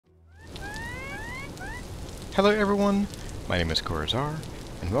Hello everyone, my name is Corazar,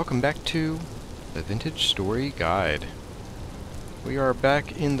 and welcome back to the Vintage Story Guide. We are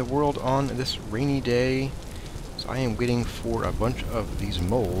back in the world on this rainy day, so I am waiting for a bunch of these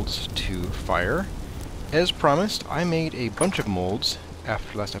molds to fire. As promised, I made a bunch of molds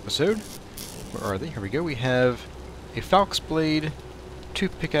after last episode. Where are they? Here we go. We have a falx blade, 2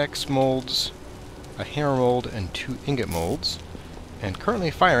 pickaxe molds, a hammer mold, and 2 ingot molds. And currently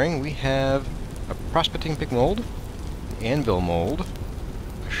firing, we have a prospecting pick mold, an anvil mold,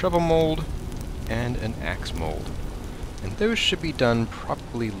 a shovel mold, and an axe mold. And those should be done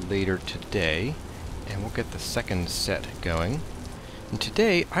probably later today, and we'll get the second set going. And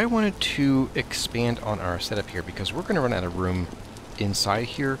today, I wanted to expand on our setup here because we're going to run out of room inside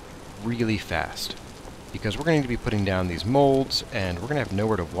here really fast. Because we're going to be putting down these molds, and we're going to have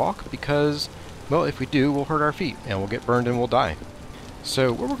nowhere to walk because, well, if we do, we'll hurt our feet, and we'll get burned and we'll die.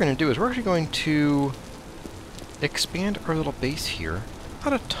 So what we're going to do is we're actually going to expand our little base here.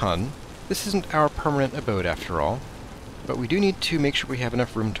 Not a ton. This isn't our permanent abode after all. But we do need to make sure we have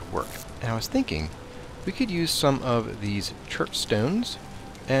enough room to work. And I was thinking we could use some of these church stones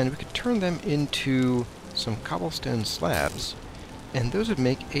and we could turn them into some cobblestone slabs, and those would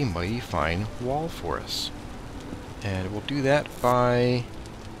make a mighty fine wall for us. And we'll do that by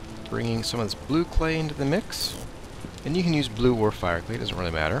bringing some of this blue clay into the mix. And you can use blue or fire clay, it doesn't really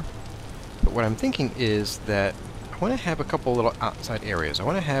matter. But what I'm thinking is that I want to have a couple little outside areas. I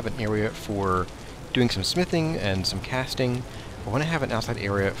want to have an area for doing some smithing and some casting. I want to have an outside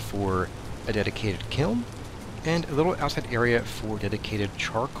area for a dedicated kiln, and a little outside area for dedicated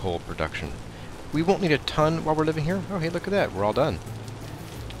charcoal production. We won't need a ton while we're living here. Oh, hey, look at that, we're all done.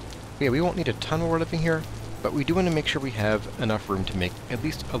 Yeah, we won't need a ton while we're living here, but we do want to make sure we have enough room to make at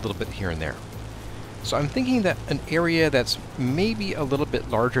least a little bit here and there. So I'm thinking that an area that's maybe a little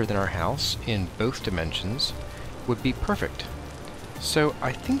bit larger than our house in both dimensions would be perfect. So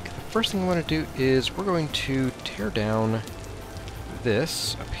I think the first thing I want to do is we're going to tear down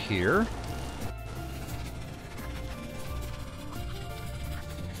this up here.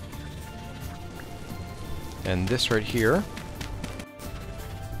 And this right here.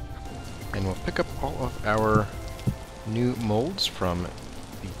 And we'll pick up all of our new molds from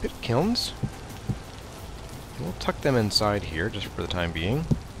the pit kilns. We'll tuck them inside here just for the time being.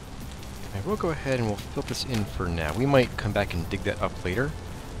 And we'll go ahead and we'll fill this in for now. We might come back and dig that up later,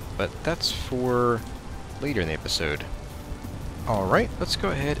 but that's for later in the episode. Alright, let's go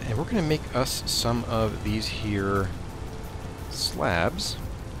ahead and we're going to make us some of these here slabs.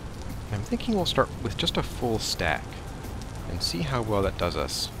 And I'm thinking we'll start with just a full stack and see how well that does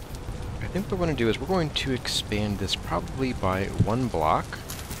us. I think what we're going to do is we're going to expand this probably by 1 block.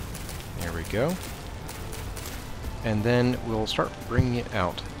 There we go. And then we'll start bringing it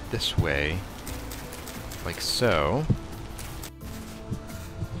out this way, like so.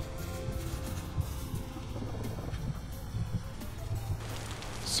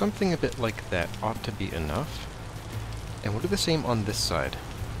 Something a bit like that ought to be enough. And we'll do the same on this side.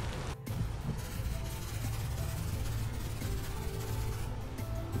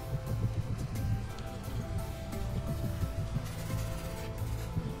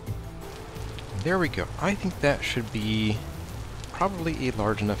 There we go. I think that should be probably a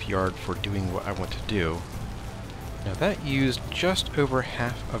large enough yard for doing what I want to do. Now that used just over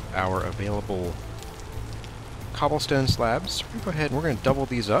half of our available cobblestone slabs. So we're going to go ahead and we're going to double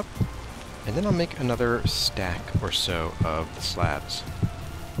these up, and then I'll make another stack or so of the slabs.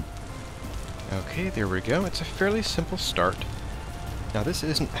 Okay, there we go. It's a fairly simple start. Now this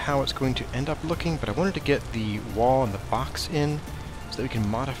isn't how it's going to end up looking, but I wanted to get the wall and the box in so that we can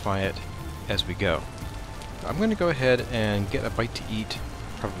modify it as we go. I'm going to go ahead and get a bite to eat,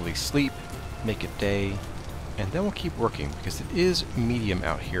 probably sleep, make it day, and then we'll keep working because it is medium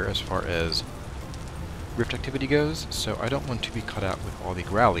out here as far as rift activity goes, so I don't want to be caught out with all the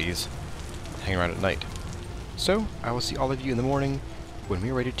growlies hanging around at night. So I will see all of you in the morning when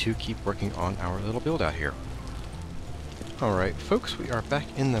we're ready to keep working on our little build out here. Alright folks, we are back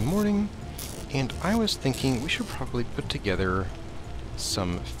in the morning, and I was thinking we should probably put together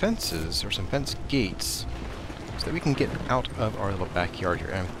some fences or some fence gates so that we can get out of our little backyard here.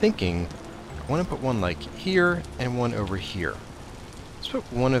 And I'm thinking I want to put one like here and one over here. Let's put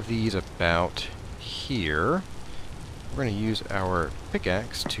one of these about here. We're going to use our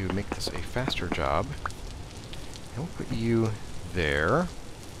pickaxe to make this a faster job. And we'll put you there.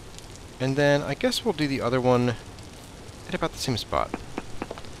 And then I guess we'll do the other one at about the same spot.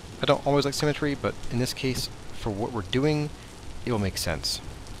 I don't always like symmetry, but in this case, for what we're doing, it will make sense.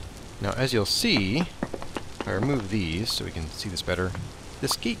 Now, as you'll see, if I remove these so we can see this better,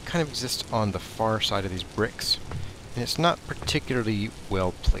 this gate kind of exists on the far side of these bricks, and it's not particularly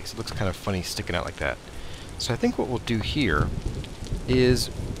well placed. It looks kind of funny sticking out like that. So I think what we'll do here is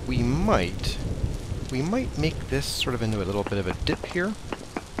we might make this sort of into a little bit of a dip here,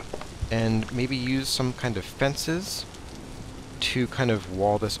 and maybe use some kind of fences to kind of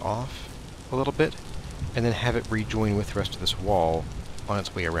wall this off a little bit, and then have it rejoin with the rest of this wall on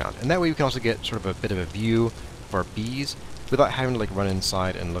its way around. And that way we can also get sort of a bit of a view of our bees without having to like run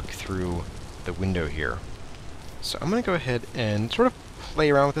inside and look through the window here. So I'm going to go ahead and sort of play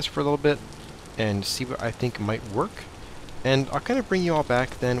around with this for a little bit and see what I think might work. And I'll kind of bring you all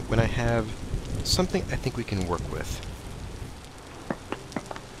back then when I have something I think we can work with.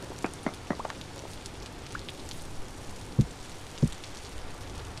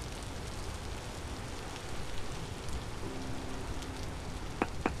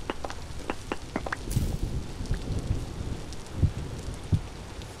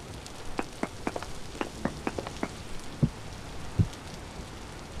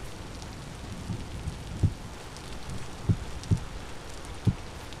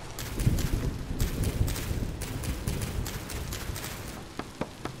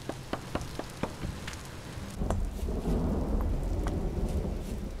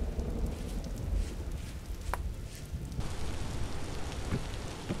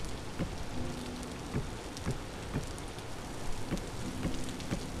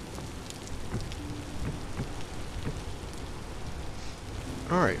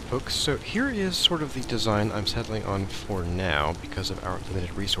 Alright folks, so here is sort of the design I'm settling on for now because of our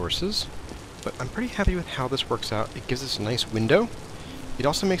limited resources, but I'm pretty happy with how this works out. It gives us a nice window. It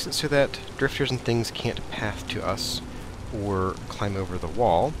also makes it so that drifters and things can't path to us or climb over the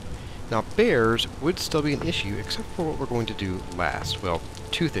wall. Now bears would still be an issue except for what we're going to do last. Well,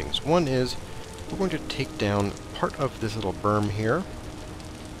 two things. One is we're going to take down part of this little berm here,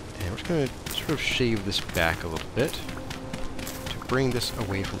 and we're just going to sort of shave this back a little bit. Bring this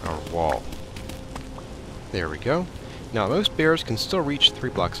away from our wall. There we go. Now most bears can still reach 3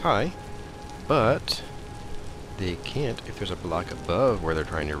 blocks high, but they can't if there's a block above where they're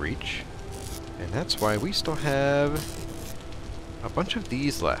trying to reach. And that's why we still have a bunch of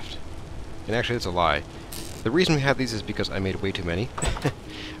these left. And actually that's a lie. The reason we have these is because I made way too many.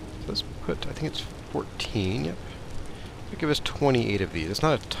 Let's put, I think it's 14, yep. That'll give us 28 of these. It's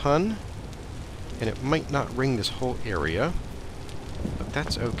not a ton, and it might not ring this whole area. But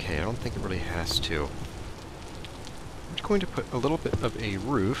that's okay, I don't think it really has to. I'm just going to put a little bit of a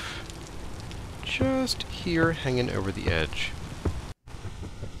roof just here hanging over the edge.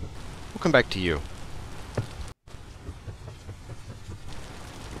 We'll come back to you.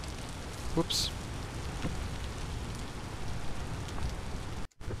 Whoops.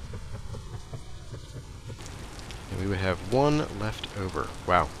 And we would have one left over.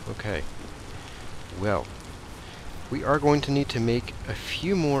 Wow, okay. Well, we are going to need to make a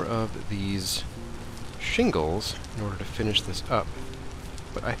few more of these shingles in order to finish this up,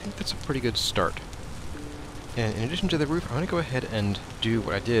 but I think that's a pretty good start. And in addition to the roof, I'm going to go ahead and do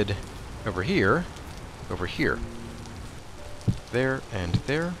what I did over here, there, and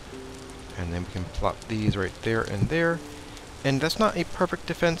then we can plop these right there and there. And that's not a perfect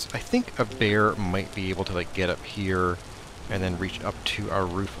defense. I think a bear might be able to like get up here and then reach up to our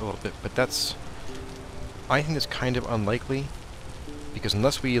roof a little bit, but that's, I think it's kind of unlikely, because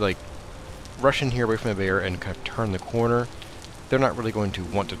unless we like rush in here away from the bear and kind of turn the corner, they're not really going to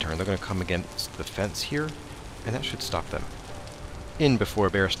want to turn. They're going to come against the fence here, and that should stop them in before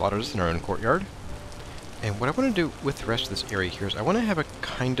a bear slaughters us in our own courtyard. And what I want to do with the rest of this area here is I want to have a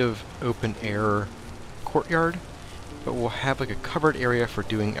kind of open air courtyard, but we'll have like a covered area for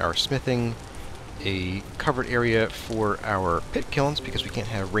doing our smithing, a covered area for our pit kilns because we can't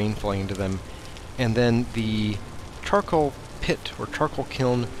have rain falling into them, and then the charcoal pit or charcoal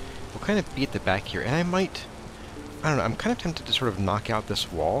kiln will kind of be at the back here. And I don't know, I'm kind of tempted to sort of knock out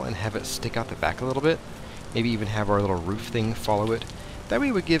this wall and have it stick out the back a little bit. Maybe even have our little roof thing follow it. That way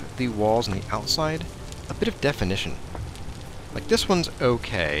it would give the walls on the outside a bit of definition. Like this one's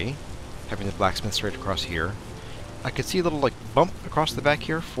okay, having the blacksmith straight across here. I could see a little like bump across the back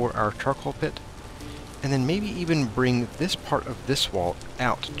here for our charcoal pit. And then maybe even bring this part of this wall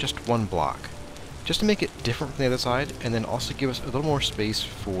out just 1 block, just to make it different from the other side, and then also give us a little more space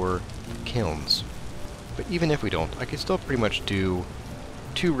for kilns. But even if we don't, I could still pretty much do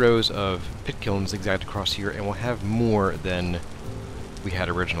 2 rows of pit kilns zigzagged across here, and we'll have more than we had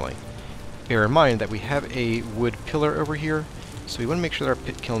originally. Bear in mind that we have a wood pillar over here, so we want to make sure that our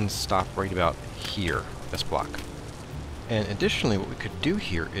pit kilns stop right about here, this block. And additionally, what we could do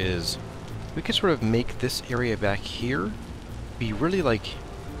here is we could sort of make this area back here we really like,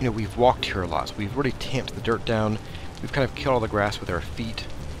 you know, we've walked here a lot, so we've really tamped the dirt down. We've kind of killed all the grass with our feet,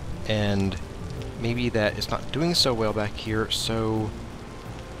 and maybe that is not doing so well back here, so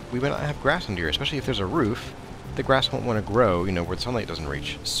we might not have grass under here, especially if there's a roof. The grass won't want to grow, you know, where the sunlight doesn't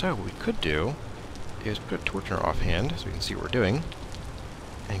reach. So what we could do is put a torch in our offhand so we can see what we're doing,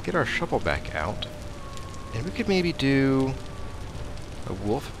 and get our shovel back out. And we could maybe do a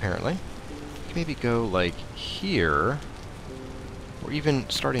wolf, apparently. We could maybe go like here, or even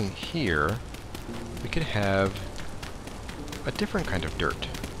starting here, we could have a different kind of dirt.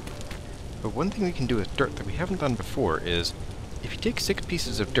 But one thing we can do with dirt that we haven't done before is, if you take 6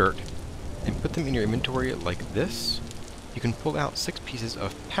 pieces of dirt and put them in your inventory like this, you can pull out 6 pieces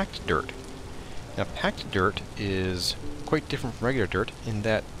of packed dirt. Now, packed dirt is quite different from regular dirt in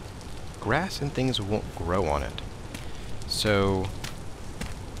that grass and things won't grow on it. So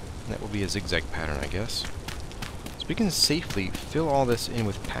that will be a zigzag pattern, I guess. So we can safely fill all this in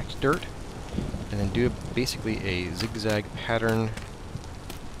with packed dirt, and then do basically a zigzag pattern.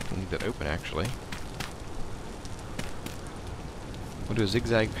 I'll leave that open, actually. We'll do a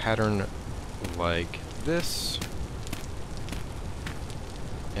zigzag pattern like this.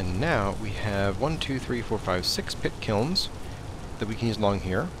 And now we have 1, 2, 3, 4, 5, 6 pit kilns that we can use along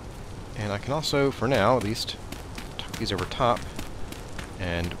here. And I can also, for now at least, tuck these over top.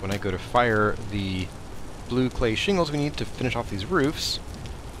 And when I go to fire the blue clay shingles we need to finish off these roofs,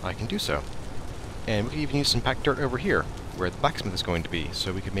 I can do so. And we can even use some packed dirt over here, where the blacksmith is going to be.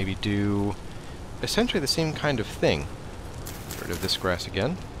 So we could maybe do essentially the same kind of thing. Get rid of this grass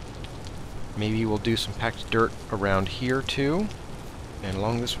again. Maybe we'll do some packed dirt around here too, and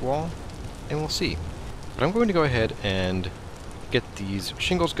along this wall, and we'll see. But I'm going to go ahead and get these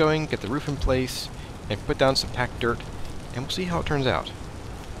shingles going, get the roof in place, and put down some packed dirt, and we'll see how it turns out.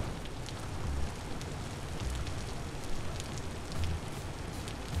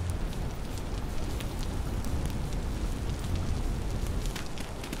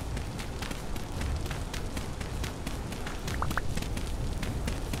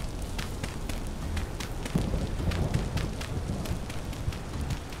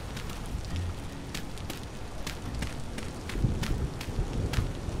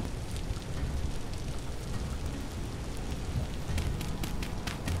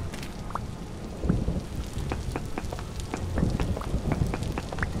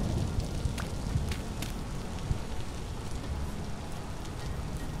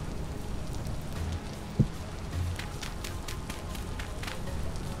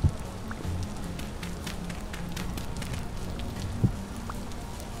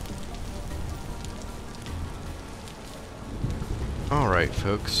 Alright,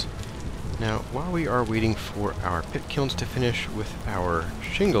 folks. Now, while we are waiting for our pit kilns to finish with our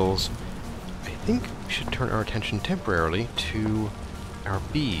shingles, I think we should turn our attention temporarily to our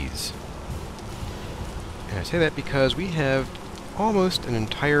bees. And I say that because we have almost an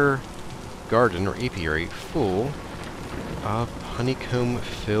entire garden or apiary full of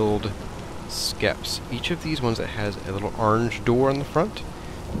honeycomb-filled skeps. Each of these ones that has a little orange door on the front,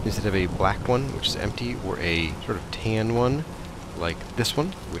 instead of a black one, which is empty, or a sort of tan one, like this one,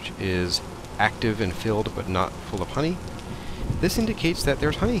 which is active and filled but not full of honey. This indicates that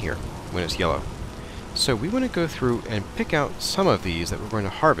there's honey here when it's yellow. So we want to go through and pick out some of these that we're going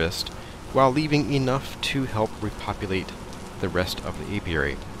to harvest while leaving enough to help repopulate the rest of the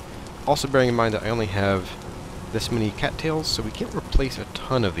apiary. Also bearing in mind that I only have this many cattails, so we can't replace a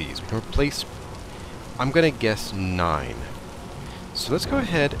ton of these. We can replace, I'm going to guess, 9. So let's go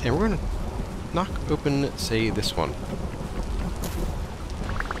ahead and we're going to knock open, say, this one.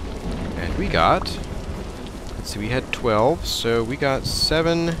 And we got, let's see, we had 12, so we got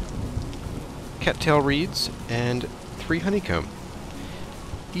 7 cattail reeds and 3 honeycomb.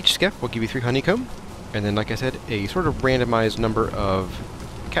 Each skep will give you 3 honeycomb, and then, like I said, a sort of randomized number of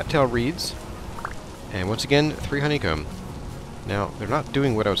cattail reeds, and once again, 3 honeycomb. Now, they're not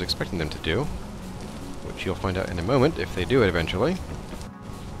doing what I was expecting them to do, which you'll find out in a moment if they do it eventually.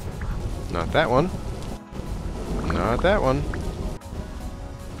 Not that one. Not that one.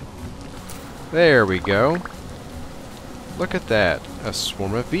 There we go. Look at that, a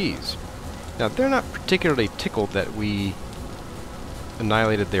swarm of bees. Now, they're not particularly tickled that we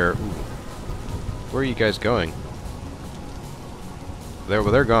annihilated their... Ooh. Where are you guys going? Well,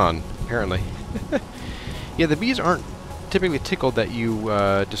 they're gone, apparently. Yeah, the bees aren't typically tickled that you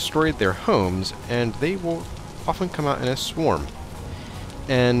destroyed their homes, and they will often come out in a swarm.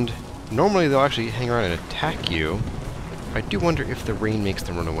 And normally they'll actually hang around and attack you. I do wonder if the rain makes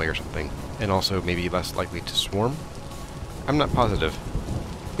them run away or something, and also maybe less likely to swarm. I'm not positive.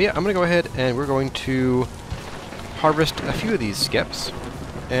 But yeah, I'm going to go ahead and we're going to harvest a few of these skeps,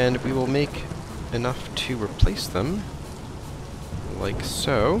 and we will make enough to replace them, like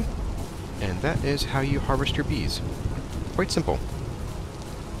so. And that is how you harvest your bees. Quite simple.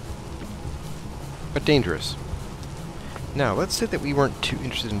 But dangerous. Now, let's say that we weren't too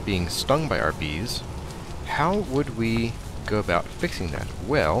interested in being stung by our bees. How would we go about fixing that?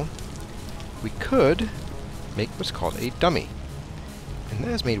 Well, we could make what's called a dummy. And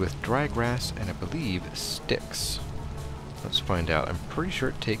that is made with dry grass and I believe sticks. Let's find out. I'm pretty sure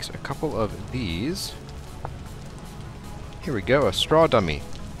it takes a couple of these. Here we go, a straw dummy.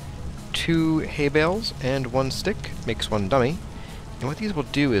 2 hay bales and 1 stick makes 1 dummy. And what these will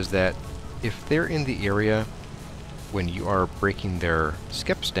do is that if they're in the area when you are breaking their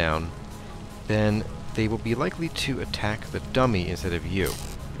skeps down, then they will be likely to attack the dummy instead of you.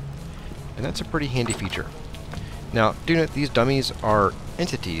 And that's a pretty handy feature. Now, do note these dummies are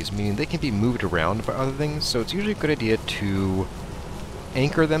entities, meaning they can be moved around by other things, so it's usually a good idea to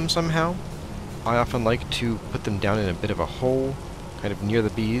anchor them somehow. I often like to put them down in a bit of a hole, kind of near the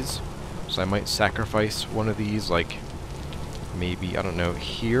bees. So I might sacrifice one of these, like, maybe, I don't know,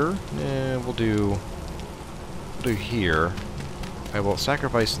 here? We'll do here. I will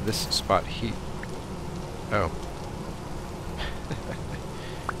sacrifice this spot here. Oh.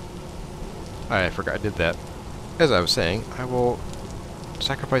 I forgot I did that. As I was saying, I will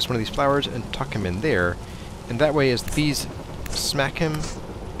sacrifice one of these flowers and tuck him in there, and that way as the bees smack him,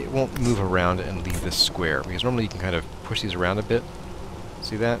 it won't move around and leave this square, because normally you can kind of push these around a bit.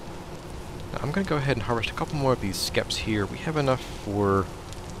 See that? Now I'm going to go ahead and harvest a couple more of these skeps here. We have enough for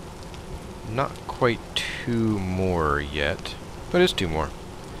not quite 2 more yet, but it's 2 more.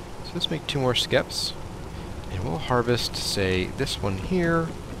 So let's make 2 more skeps, and we'll harvest, say, this one here.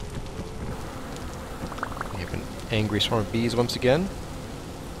 We have an angry swarm of bees once again.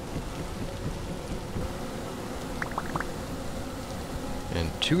 And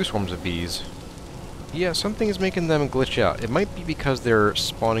 2 swarms of bees. Yeah, something is making them glitch out. It might be because they're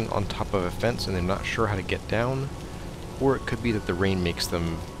spawning on top of a fence and they're not sure how to get down, or it could be that the rain makes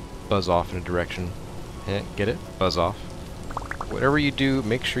them buzz off in a direction. Get it? Buzz off. Whatever you do,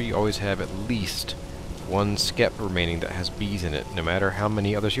 make sure you always have at least 1 skep remaining that has bees in it. No matter how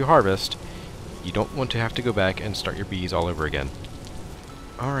many others you harvest, you don't want to have to go back and start your bees all over again.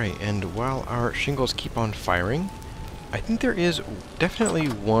 Alright, and while our shingles keep on firing, I think there is definitely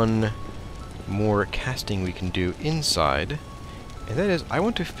 1 more casting we can do inside, and that is I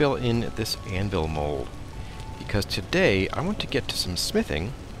want to fill in this anvil mold, because today I want to get to some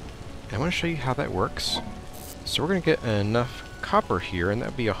smithing, and I want to show you how that works. So we're going to get enough copper here, and that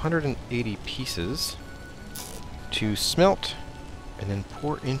would be 180 pieces to smelt and then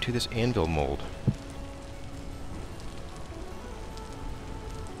pour into this anvil mold.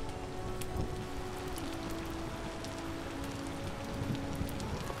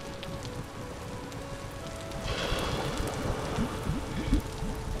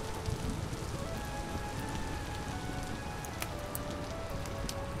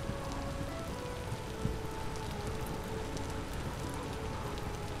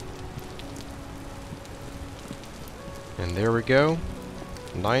 And there we go,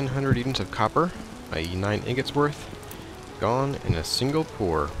 900 units of copper, i.e. 9 ingots worth, gone in a single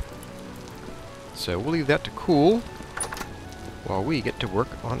pour. So we'll leave that to cool while we get to work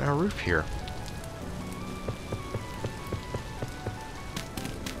on our roof here.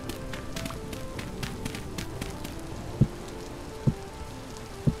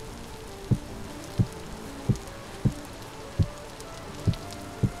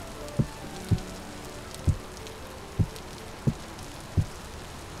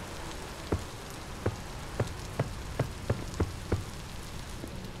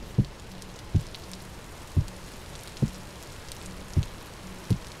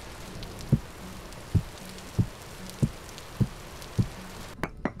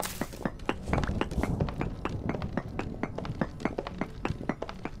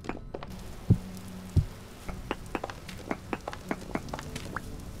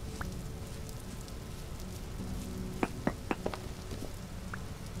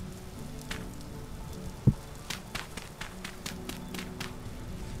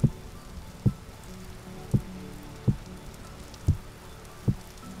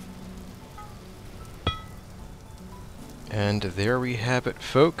 And there we have it,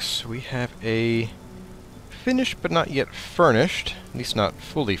 folks. We have a finished but not yet furnished, at least not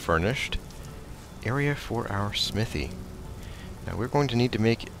fully furnished, area for our smithy. Now we're going to need to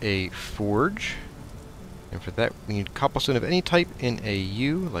make a forge, and for that we need cobblestone of any type in a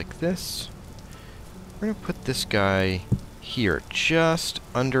U, like this. We're going to put this guy here, just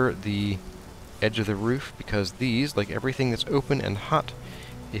under the edge of the roof, because these, like everything that's open and hot,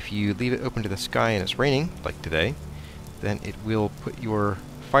 if you leave it open to the sky and it's raining, like today, then it will put your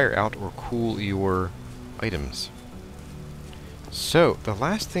fire out or cool your items. So, the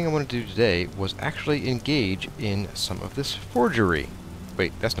last thing I want to do today was actually engage in some of this forgery.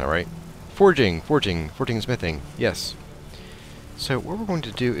 Wait, that's not right. Forging and smithing, yes. So what we're going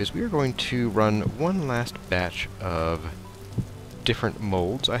to do is we are going to run one last batch of different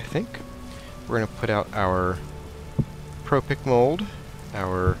molds, I think. We're going to put out our Pro Pick mold,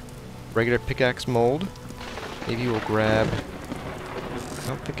 our regular pickaxe mold. Maybe we'll grab... I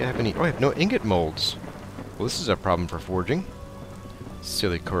don't think I have any... Oh, I have no ingot molds. Well, this is a problem for forging.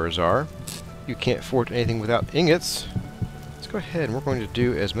 Silly Corazar. You can't forge anything without ingots. Let's go ahead and we're going to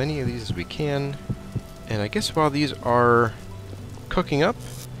do as many of these as we can. And I guess while these are cooking up,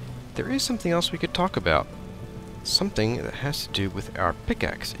 there is something else we could talk about. Something that has to do with our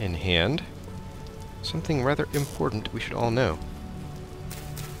pickaxe in hand. Something rather important we should all know.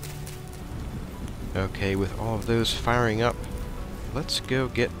 Okay, with all of those firing up, let's go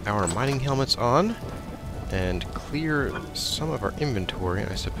get our mining helmets on and clear some of our inventory,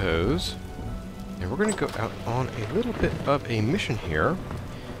 I suppose. And we're going to go out on a little bit of a mission here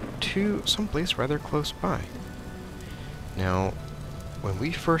to someplace rather close by. Now, when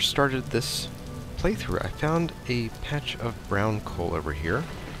we first started this playthrough, I found a patch of brown coal over here.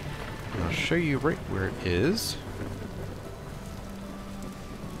 And I'll show you right where it is.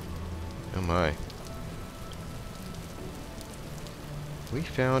 Oh my. We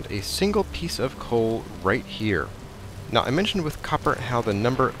found a single piece of coal right here. Now, I mentioned with copper how the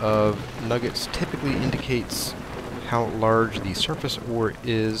number of nuggets typically indicates how large the surface ore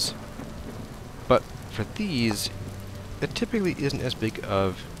is, but for these, it typically isn't as big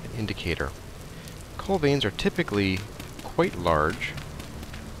of an indicator. Coal veins are typically quite large,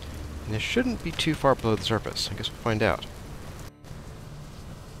 and they shouldn't be too far below the surface. I guess we'll find out.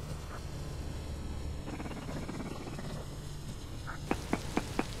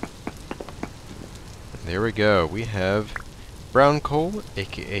 There we go. We have brown coal,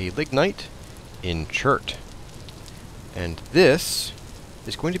 aka lignite, in chert. And this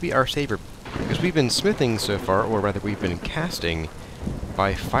is going to be our savior, because we've been smithing so far, or rather we've been casting,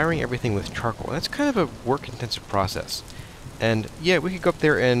 by firing everything with charcoal. And that's kind of a work-intensive process. And yeah, we could go up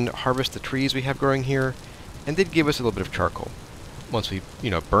there and harvest the trees we have growing here, and they'd give us a little bit of charcoal once we,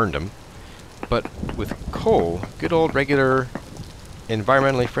 burned them. But with coal, good old regular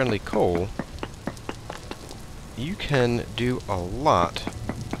environmentally friendly coal, you can do a lot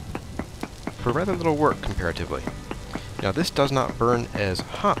for rather little work comparatively. Now, this does not burn as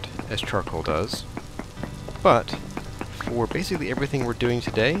hot as charcoal does, but for basically everything we're doing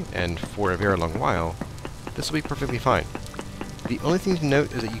today, and for a very long while, this will be perfectly fine. The only thing to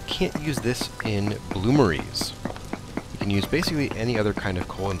note is that you can't use this in bloomeries. You can use basically any other kind of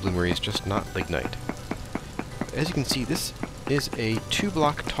coal in bloomeries, just not lignite. As you can see, this is a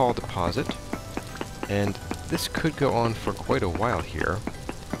 2-block tall deposit, and this could go on for quite a while here.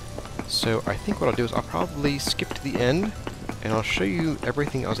 So I think what I'll do is I'll probably skip to the end, and I'll show you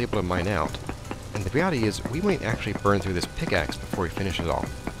everything I was able to mine out. And the reality is, we might actually burn through this pickaxe before we finish it all,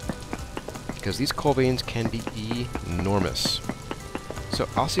 because these coal veins can be enormous. So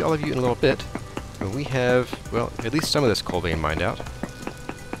I'll see all of you in a little bit when we have, well, at least some of this coal vein mined out.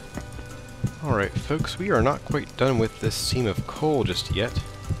 Alright folks, we are not quite done with this seam of coal just yet.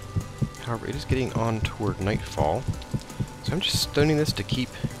 However, it is getting on toward nightfall, so I'm just stoning this to keep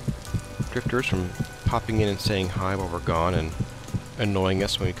drifters from popping in and saying hi while we're gone and annoying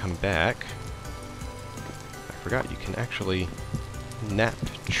us when we come back. I forgot you can actually nap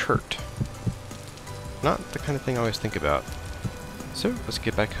chert. Not the kind of thing I always think about. So, let's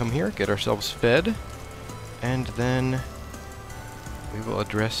get back home here, get ourselves fed, and then we will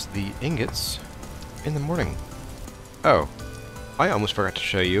address the ingots in the morning. Oh, I almost forgot to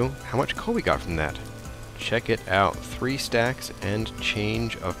show you how much coal we got from that. Check it out, 3 stacks and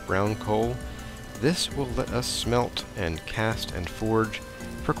change of brown coal. This will let us smelt and cast and forge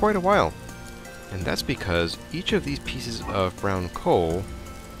for quite a while. And that's because each of these pieces of brown coal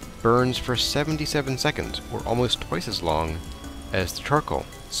burns for 77 seconds, or almost twice as long as the charcoal.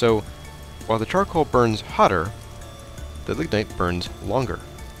 So, while the charcoal burns hotter, the lignite burns longer.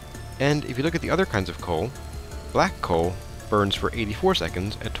 And if you look at the other kinds of coal, black coal burns for 84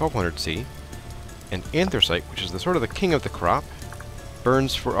 seconds at 1200 C, and anthracite, which is sort of the king of the crop,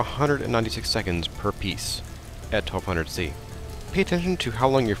 burns for 196 seconds per piece at 1200 C. Pay attention to how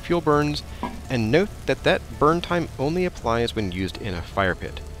long your fuel burns, and note that that burn time only applies when used in a fire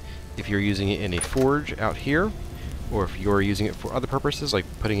pit. If you're using it in a forge out here, or if you're using it for other purposes, like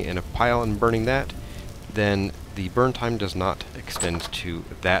putting it in a pile and burning that, then the burn time does not extend to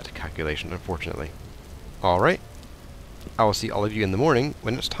that calculation, unfortunately. Alright, I will see all of you in the morning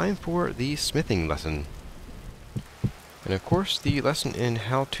when it's time for the smithing lesson. And of course, the lesson in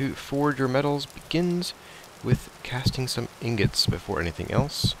how to forge your metals begins with casting some ingots before anything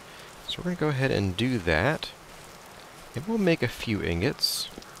else. So we're going to go ahead and do that. And we'll make a few ingots.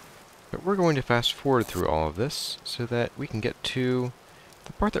 But we're going to fast forward through all of this so that we can get to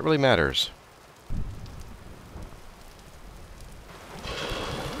the part that really matters.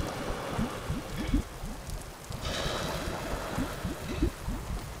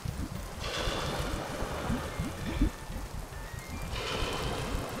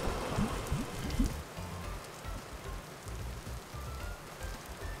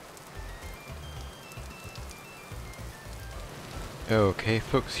 Okay,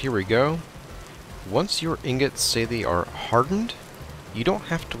 folks, here we go. Once your ingots say they are hardened, you don't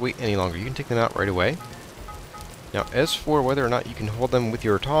have to wait any longer. You can take them out right away. Now, as for whether or not you can hold them with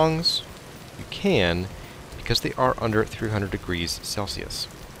your tongs, you can, because they are under 300 degrees Celsius.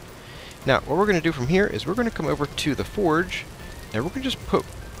 Now, what we're going to do from here is we're going to come over to the forge, and we're going to just put,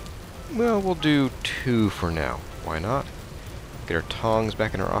 well, we'll do 2 for now. Why not? Get our tongs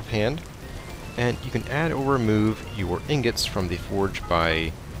back in our offhand. And you can add or remove your ingots from the forge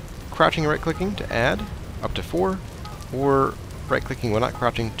by crouching and right-clicking to add up to 4, or right-clicking while not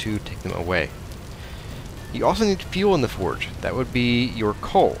crouching to take them away. You also need fuel in the forge. That would be your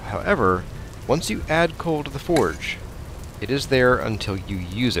coal. However, once you add coal to the forge, it is there until you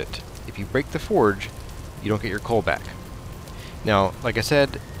use it. If you break the forge, you don't get your coal back. Now, like I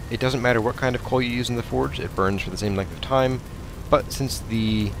said, it doesn't matter what kind of coal you use in the forge, it burns for the same length of time, but since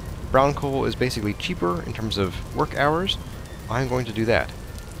the brown coal is basically cheaper in terms of work hours, I'm going to do that.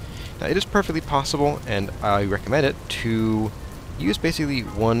 Now, it is perfectly possible, and I recommend it, to use basically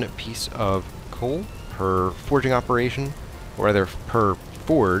 1 piece of coal per forging operation, or rather per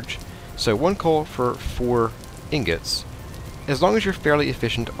forge, so 1 coal for 4 ingots, as long as you're fairly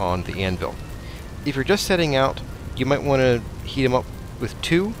efficient on the anvil. If you're just setting out, you might want to heat them up with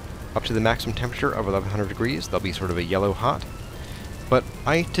 2, up to the maximum temperature of 1100 degrees. They'll be sort of a yellow hot. But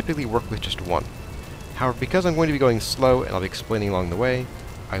I typically work with just 1. However, because I'm going to be going slow and I'll be explaining along the way,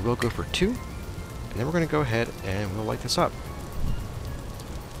 I will go for 2, and then we're going to go ahead and we'll light this up.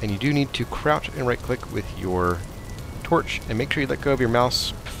 And you do need to crouch and right-click with your torch, and make sure you let go of your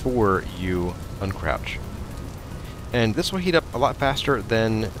mouse before you uncrouch. And this will heat up a lot faster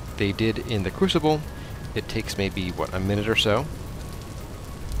than they did in the Crucible. It takes maybe, what, a minute or so.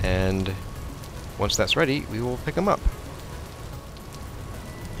 And once that's ready, we will pick them up.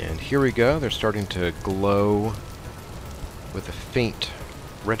 And here we go, they're starting to glow with a faint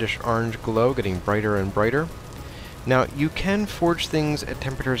reddish-orange glow, getting brighter and brighter. Now, you can forge things at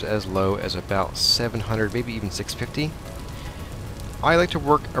temperatures as low as about 700, maybe even 650. I like to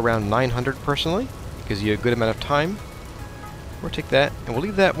work around 900 personally, gives you a good amount of time. We'll take that, and we'll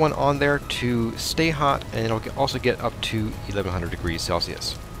leave that one on there to stay hot, and it'll also get up to 1100 degrees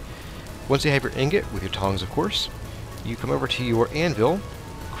Celsius. Once you have your ingot, with your tongs of course, you come over to your anvil,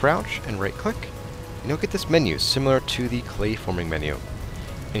 crouch and right click, and you'll get this menu similar to the clay forming menu.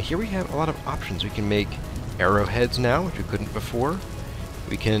 And here we have a lot of options. We can make arrowheads now, which we couldn't before.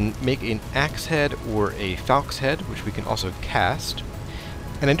 We can make an axe head or a falc's head, which we can also cast.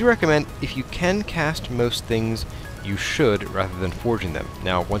 And I do recommend, if you can cast most things, you should rather than forging them.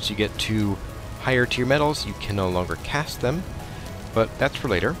 Now, once you get to higher tier metals, you can no longer cast them, but that's for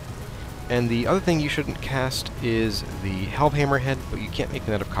later. And the other thing you shouldn't cast is the Hellhammer head, but you can't make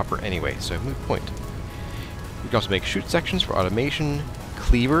them out of copper anyway, so moot point. We can also make chute sections for automation,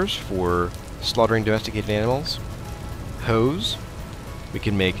 cleavers for slaughtering domesticated animals, hoes, we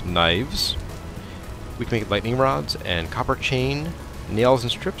can make knives, we can make lightning rods and copper chain, nails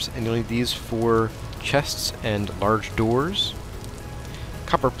and strips, and you'll need these for chests and large doors,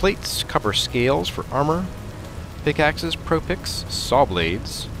 copper plates, copper scales for armor, pickaxes, pro picks, saw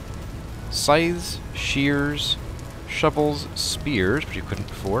blades, scythes, shears, shovels, spears, which you couldn't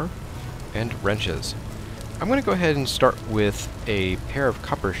before, and wrenches. I'm going to go ahead and start with a pair of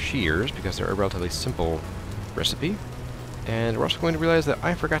copper shears, because they're a relatively simple recipe. And we're also going to realize that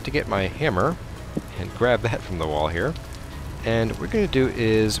I forgot to get my hammer, and grab that from the wall here. And what we're going to do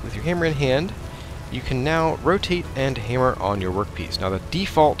is, with your hammer in hand, you can now rotate and hammer on your workpiece. Now the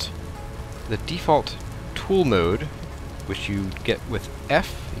default tool mode, which you get with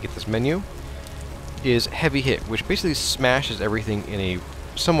F, you get this menu, is heavy hit, which basically smashes everything in a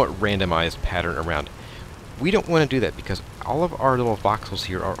somewhat randomized pattern around. We don't want to do that because all of our little voxels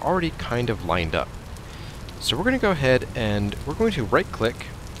here are already kind of lined up. So we're going to go ahead and we're going to right-click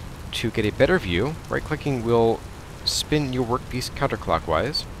to get a better view. Right-clicking will spin your workpiece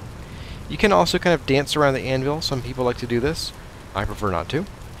counterclockwise. You can also kind of dance around the anvil. Some people like to do this. I prefer not to.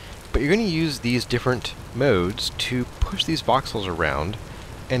 But you're going to use these different modes to push these voxels around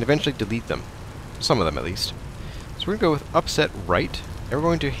and eventually delete them. Some of them, at least. So we're going to go with upset right, and we're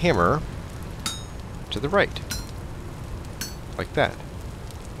going to hammer to the right. Like that.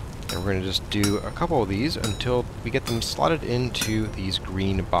 And we're going to just do a couple of these until we get them slotted into these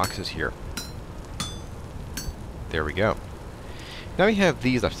green boxes here. There we go. Now we have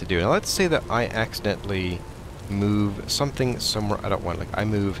these left to do. Now let's say that I accidentally move something somewhere I don't want. Like I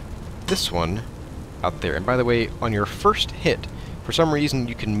move this one out there. And by the way, on your first hit, for some reason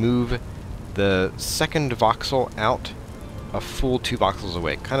you can move the second voxel out a full 2 voxels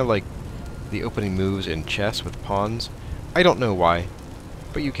away. Kind of like the opening moves in chess with pawns. I don't know why,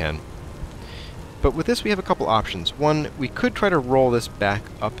 but you can. But with this we have a couple options. One, we could try to roll this back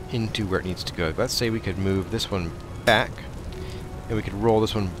up into where it needs to go. Let's say we could move this one back, and we could roll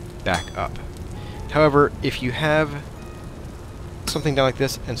this one back up. However, if you have something down like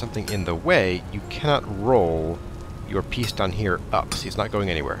this and something in the way, you cannot roll your piece down here up. See, it's not going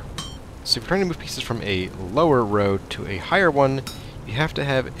anywhere. So if you're trying to move pieces from a lower row to a higher one, you have to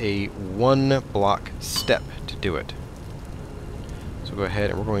have a 1-block step to do it. So go ahead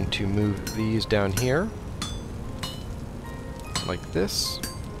and we're going to move these down here, like this.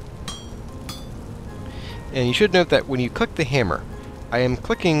 And you should note that when you click the hammer, I am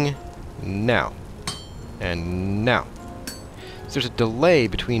clicking now, and now. So there's a delay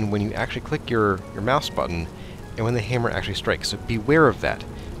between when you actually click your mouse button and when the hammer actually strikes, so beware of that,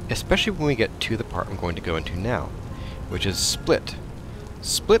 especially when we get to the part I'm going to go into now, which is split.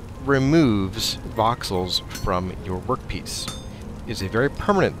 Split removes voxels from your workpiece. It's a very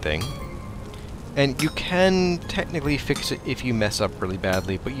permanent thing, and you can technically fix it if you mess up really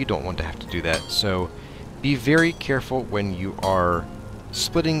badly, but you don't want to have to do that, so be very careful when you are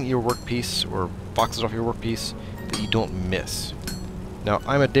splitting your workpiece or voxels off your workpiece that you don't miss. Now,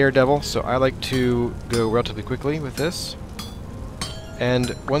 I'm a daredevil, so I like to go relatively quickly with this,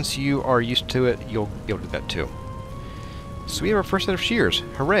 and once you are used to it, you'll be able to do that too. So we have our first set of shears.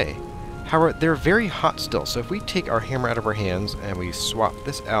 Hooray! However, they're very hot still, so if we take our hammer out of our hands and we swap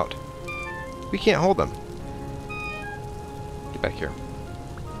this out, we can't hold them. Get back here.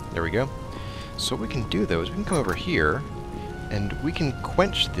 There we go. So what we can do, though, is we can come over here, and we can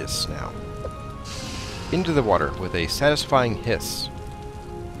quench this now into the water with a satisfying hiss.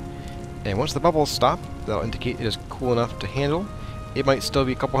 And once the bubbles stop, that'll indicate it is cool enough to handle. It might still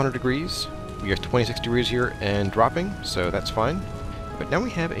be a couple hundred degrees. We are 26 degrees here and dropping, so that's fine. But now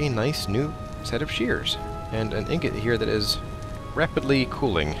we have a nice new set of shears, and an ingot here that is rapidly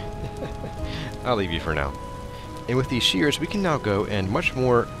cooling. I'll leave you for now. And with these shears, we can now go and much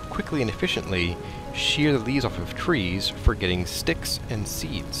more quickly and efficiently shear the leaves off of trees for getting sticks and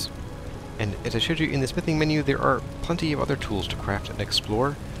seeds. And as I showed you in the smithing menu, there are plenty of other tools to craft and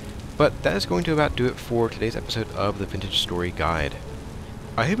explore, but that is going to about do it for today's episode of the Vintage Story Guide.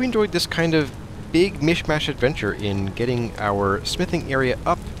 I hope you enjoyed this kind of big mishmash adventure in getting our smithing area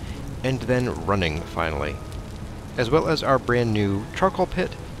up and then running, finally, as well as our brand new charcoal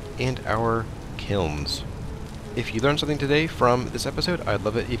pit and our kilns. If you learned something today from this episode, I'd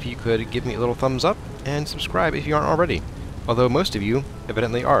love it if you could give me a little thumbs up and subscribe if you aren't already, although most of you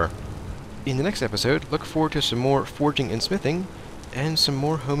evidently are. In the next episode, look forward to some more forging and smithing and some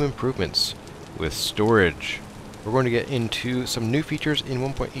more home improvements with storage. We're going to get into some new features in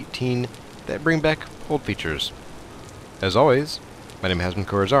 1.18 that bring back old features. As always, my name has been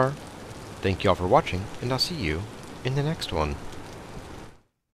CarryOn. Thank you all for watching, and I'll see you in the next one.